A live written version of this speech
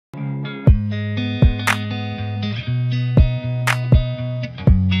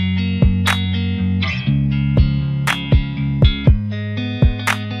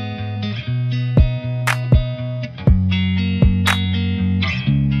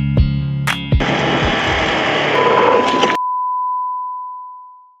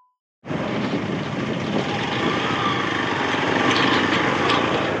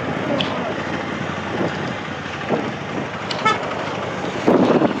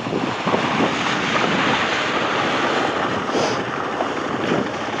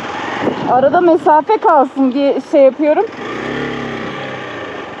Arada mesafe kalsın diye şey yapıyorum.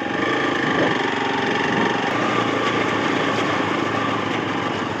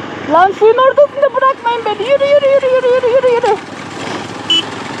 Lan suyun ortasında bırakmayın beni. Yürü yürü yürü yürü yürü yürü yürü.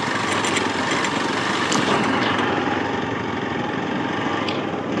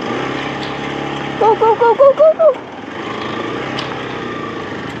 Go go go go go go.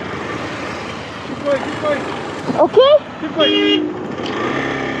 Keep going, keep going. Okay? Keep going.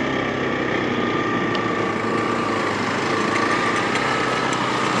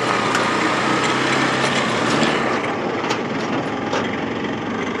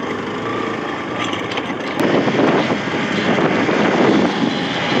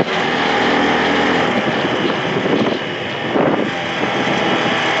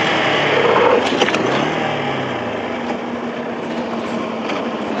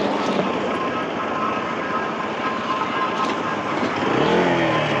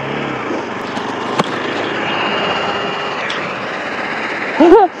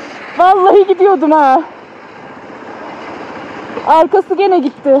 Vallahi gidiyordum ha. Arkası gene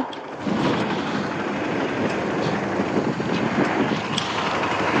gitti.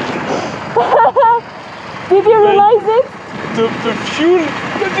 Did you realize it? The fuel,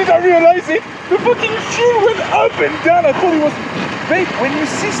 did I realize it? The fucking fuel went up and down. I thought it was fake. When you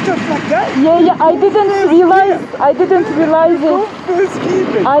see stuff like that. Yeah, I didn't realize. I didn't realize it.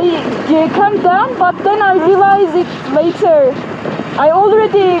 I come down, but then I realized it later. I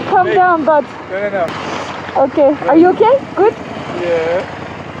already come down, but. No. Okay. Are you okay? Good? Yeah.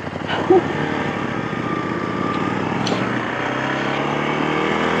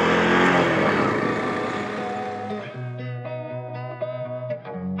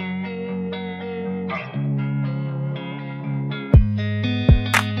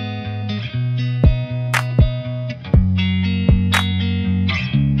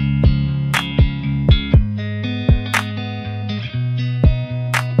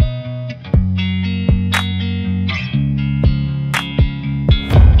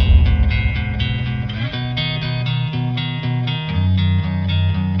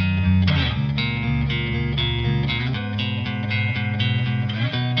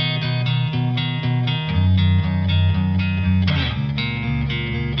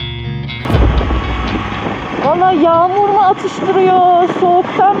 Valla yağmur mu atıştırıyor,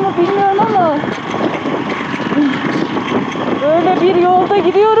 soğuktan mı bilmiyorum ama böyle bir yolda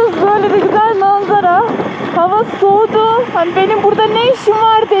gidiyoruz, böyle bir güzel manzara. Hava soğudu. Hani benim burada ne işim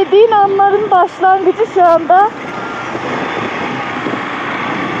var dediğin anların başlangıcı şu anda.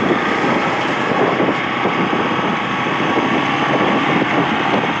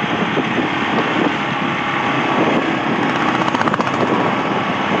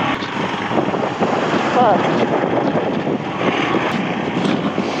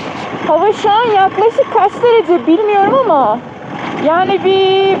 Hava şu an yaklaşık kaç derece bilmiyorum ama yani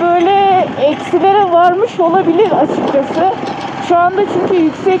bir böyle eksilere varmış olabilir açıkçası. Şu anda çünkü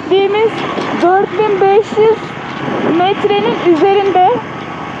yüksekliğimiz 4500 metrenin üzerinde.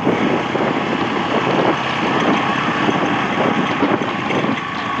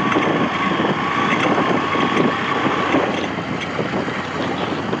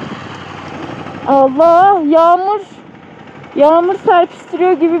 Allah, yağmur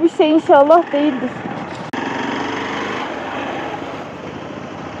serpiştiriyor gibi bir şey, inşallah değildir.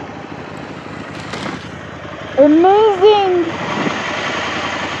 Amazing.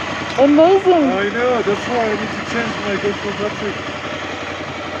 Amazing. I know, that's why I need to change my GoPro battery.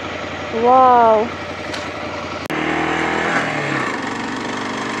 Wow.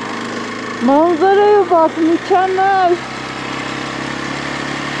 Manzaraya bak, mükemmel.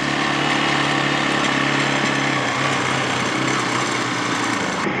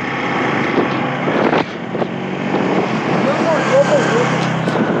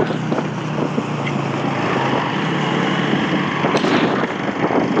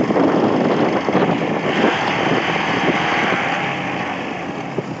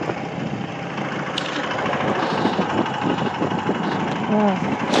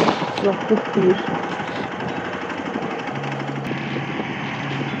 Yaklaşık değil.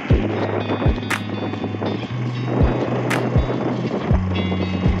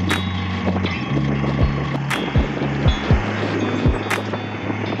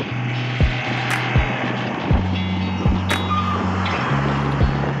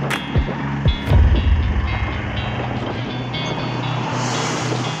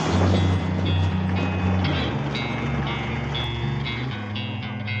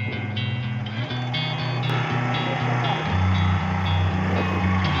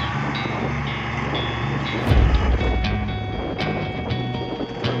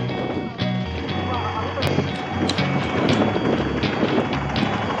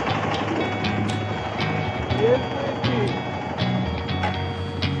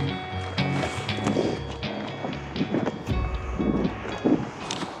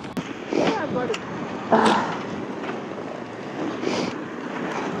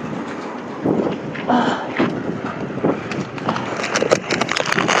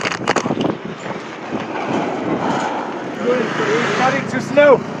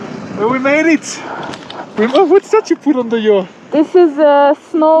 now. We made it. Oh, what's that you put under your? This is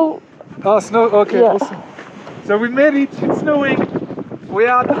snow. Oh, snow. Okay, Yeah. awesome. So we made it. It's snowing. We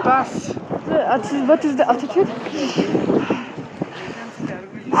are at the pass. What is the altitude?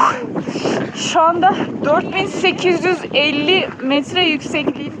 Şu anda 4850 metre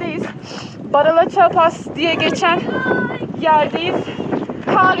yüksekliğindeyiz. Baralacha La Pass diye geçen yerdeyiz.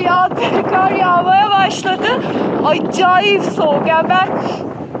 Kar yağdı, kar yağmaya başladı. Acayip soğuk. Yani ben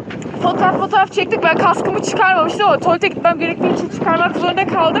fotoğraf çektik. Ben kaskımı çıkarmamıştım ama tuvalete gitmem gerektiği için çıkarmak zorunda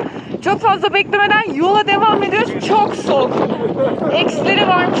kaldım. Çok fazla beklemeden yola devam ediyoruz. Çok soğuk. Eksileri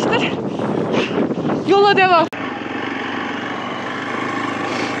varmıştır. Yola devam.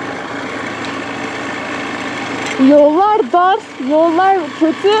 Yollar dar, yollar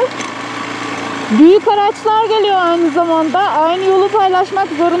kötü. Büyük araçlar geliyor aynı zamanda. Aynı yolu paylaşmak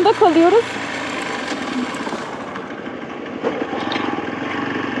zorunda kalıyoruz.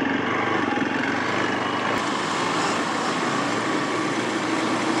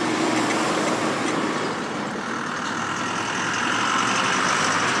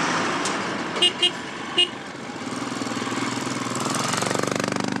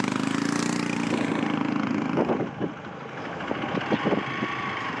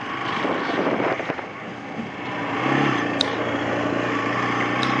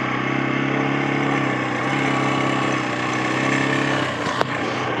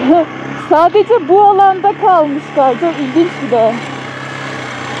 Sadece bu alanda kalmışlar. Çok ilginç bir de.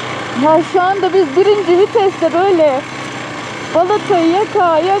 Ya şu anda biz birinci viteste böyle balatayı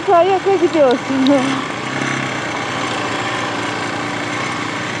yaka gidiyoruz.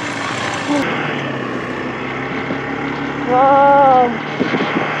 Wow.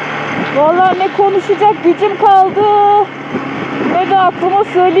 Vallahi ne konuşacak gücüm kaldı, ne de aklıma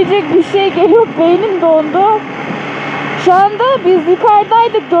söyleyecek bir şey geliyor. Beynim dondu. Şu anda biz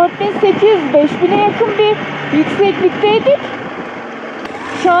yukarıdaydık. 4800-5000'e yakın bir yükseklikteydik.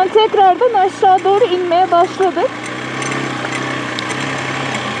 Şu an tekrardan aşağı doğru inmeye başladık.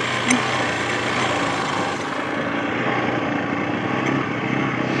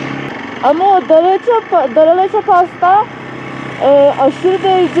 Ama o Baralacha La Pass'ta aşırı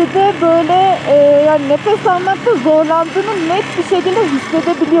derecede böyle yani nefes almakta zorlandığını net bir şekilde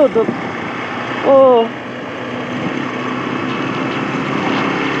hissedebiliyordum. Oo.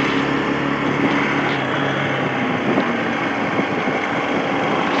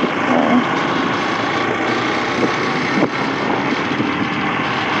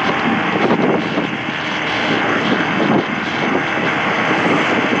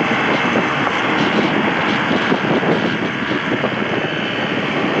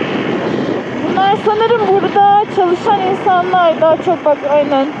 Sanırım burada çalışan insanlar daha çok, bak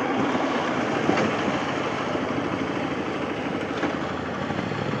aynen.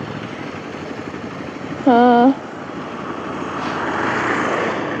 Ha.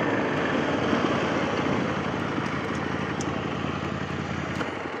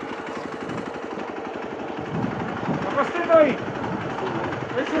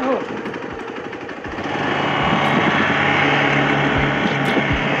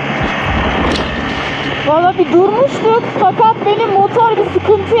 Valla bir durmuştuk fakat benim motor bir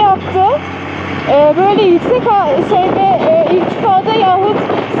sıkıntı yaptı. Böyle yüksek irtifada yahut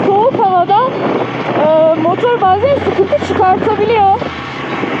soğuk havada motor bazen sıkıntı çıkartabiliyor.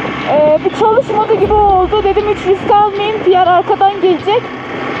 Bir çalışmadı gibi oldu. Dedim hiç risk almayayım. Pierre arkadan gelecek.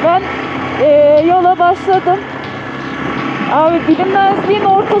 Ben yola başladım. Abi bilinmezliğin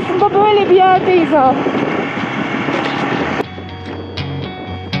ortasında böyle bir yerdeyiz abi.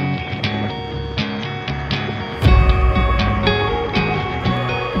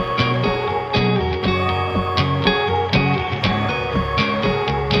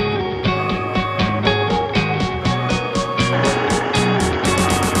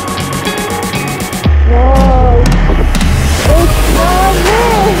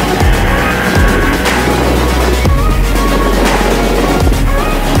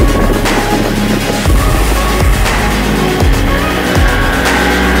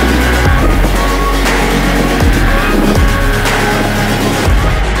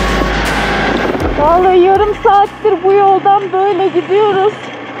 Vallahi yarım saattir bu yoldan böyle gidiyoruz.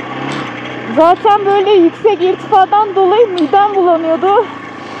 Zaten böyle yüksek irtifadan dolayı midem bulanıyordu.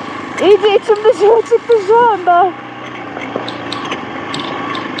 İyice içim dışarı çıktı şu anda.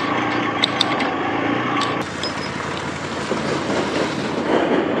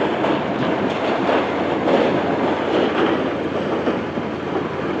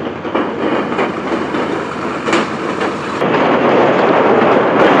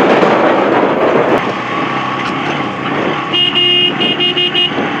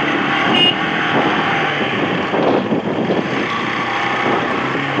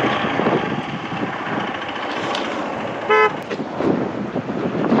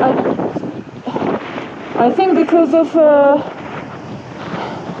 I think because of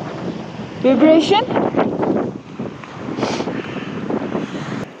vibration.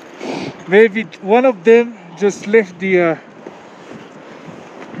 Maybe one of them just left the.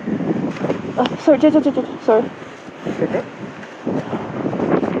 Sorry, sorry.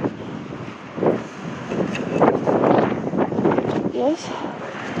 Yes.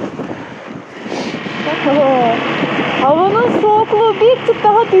 Havanın soğukluğu bir tık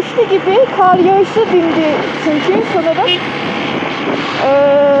daha düştü gibi. Kar yağışı dindi çünkü sanırım.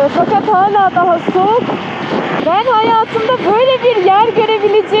 Fakat hala daha soğuk. Ben hayatımda böyle bir yer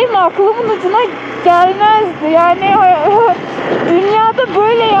görebileceğim aklımın ucuna gelmezdi. Yani dünyada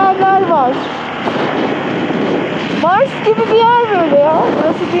böyle yerler var. Mars gibi bir yer böyle ya.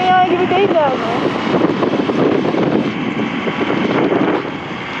 Burası dünya gibi değil yani.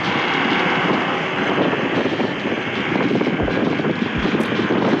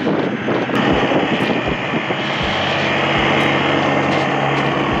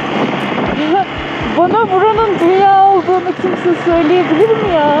 Bana buranın dünya olduğunu kimse söyleyebilir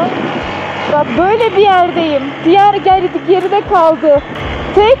mi ya? Bak böyle bir yerdeyim. Diğer geride kaldı.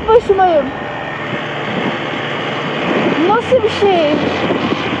 Tek başımayım. Nasıl bir şey?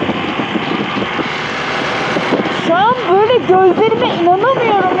 Şu an böyle gözlerime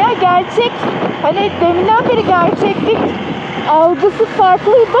inanamıyorum ya. Gerçek, hani deminden beri gerçeklik algısı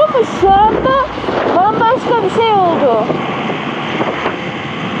farklıydı ama şu anda bambaşka bir şey oldu.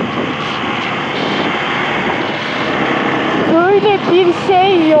 Böyle bir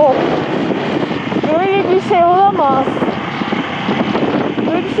şey yok. Böyle bir şey olamaz.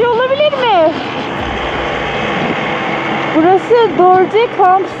 Böyle bir şey olabilir mi? Burası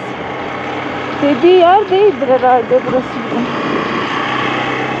Kamp dediği yer değildir herhalde burası.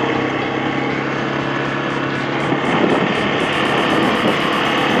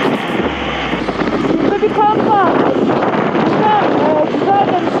 Burada bir kamp var. Burada güzel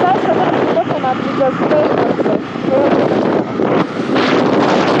demişler. Sanırım burada konaklayacağız. Buraya konaklayacağız.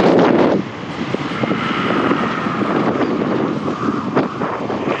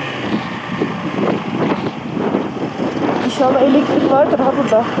 İnşallah elektrik vardır ha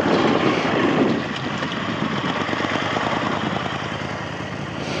burada.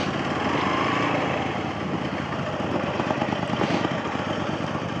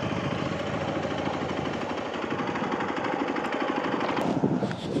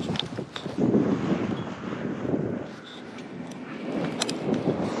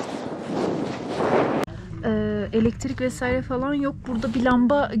 Elektrik vesaire falan yok. Burada bir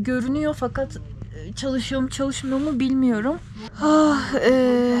lamba görünüyor fakat çalışıyor mu çalışmıyor mu bilmiyorum.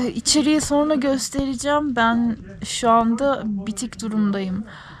 İçeriği sonra göstereceğim. Ben şu anda bitik durumdayım.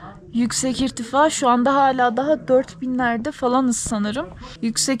 Yüksek irtifa, şu anda hala daha 4000'lerde falanız sanırım.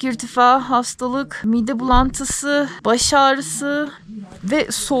 Yüksek irtifa, hastalık, mide bulantısı, baş ağrısı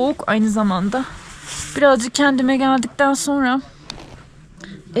ve soğuk aynı zamanda. Birazcık kendime geldikten sonra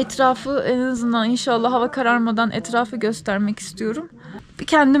etrafı, en azından inşallah hava kararmadan etrafı göstermek istiyorum. Bir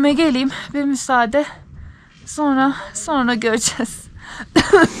kendime geleyim, bir müsaade. Sonra göreceğiz.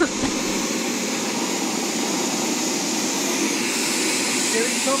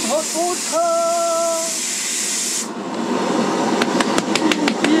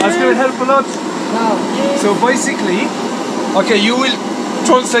 That's going to help a lot. So basically, okay, you will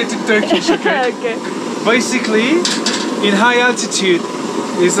translate to Turkish, okay? Okay. Basically, in high altitude,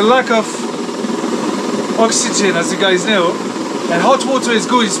 there's a lack of oxygen, as you guys know, and hot water is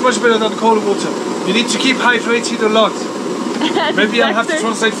good. It's much better than cold water. You need to keep hydrated a lot. Maybe I'll have to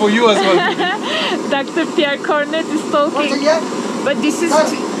translate for you as well. Dr. Pierre Cornet is talking. But this is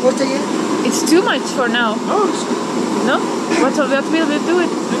it's too much for now. No, it's good. No? What will we do it?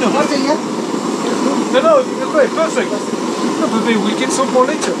 No, okay, perfect. No, but maybe we'll get some more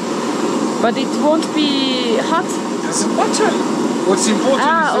later. But it won't be hot. Doesn't matter. What's important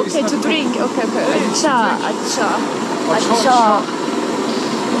is okay, it's to not drink. Okay. Aça.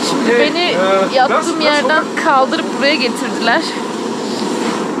 Şimdi Okay, beni yattığım yerden kaldırıp buraya getirdiler.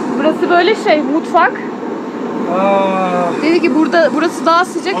 Burası böyle mutfak. Dedi ki burası daha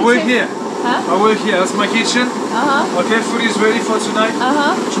sıcak. I work here. I work here. That's my kitchen. Okay, food is ready for tonight.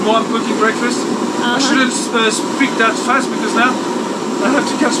 Tomorrow I'm cooking breakfast. I shouldn't speak that fast because now I have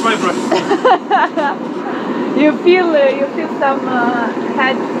to catch my breath. You feel some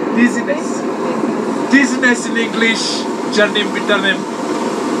head Dizziness. Dizziness in English. Canım bir tanem.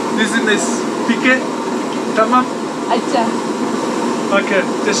 Dizziness. Peki? Tamam. Aça. Okay,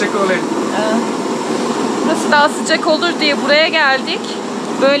 teşekkür ederim. Burası daha sıcak olur diye buraya geldik.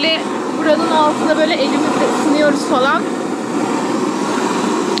 Böyle buranın altında böyle elimizle ısınıyoruz falan.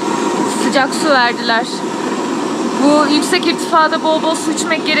 Sıcak su verdiler. Bu yüksek irtifada bol bol su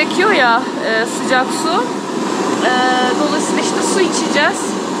içmek gerekiyor ya, sıcak su. Dolayısıyla işte su içeceğiz.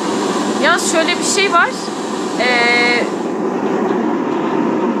 Yalnız şöyle bir şey var.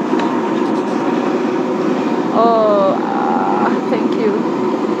 Thank you.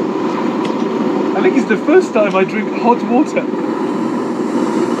 I think it's the first time I drink hot water.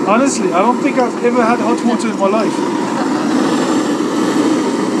 Honestly, I don't think I've ever had hot water in my life.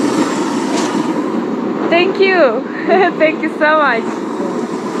 Thank you. Thank you so much.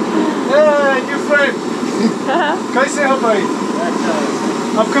 Hey, new friend. Kaise ho bhai?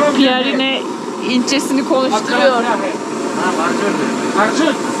 Aap kab Pierre'ine incesini konuşturuyor.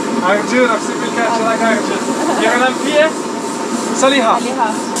 Arjun. Arjun, आपसे मिलकर अच्छा लगा Arjun. मेरा नाम Pierre. Saliha. Saliha.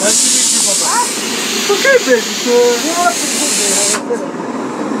 Nice to meet you, Baba. Okay, baby.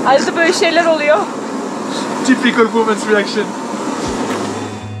 Arada böyle şeyler oluyor. Typical woman's reaction.